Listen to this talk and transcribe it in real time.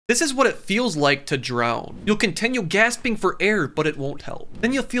This is what it feels like to drown. You'll continue gasping for air, but it won't help.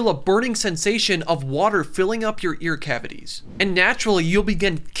 Then you'll feel a burning sensation of water filling up your ear cavities. And naturally, you'll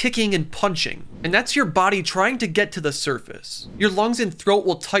begin kicking and punching. And that's your body trying to get to the surface. Your lungs and throat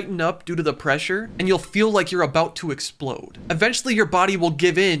will tighten up due to the pressure, and you'll feel like you're about to explode. Eventually, your body will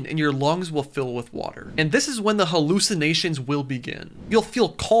give in and your lungs will fill with water. And this is when the hallucinations will begin. You'll feel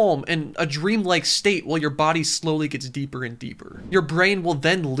calm and a dreamlike state while your body slowly gets deeper and deeper. Your brain will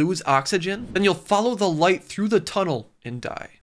then lose oxygen, then you'll follow the light through the tunnel and die.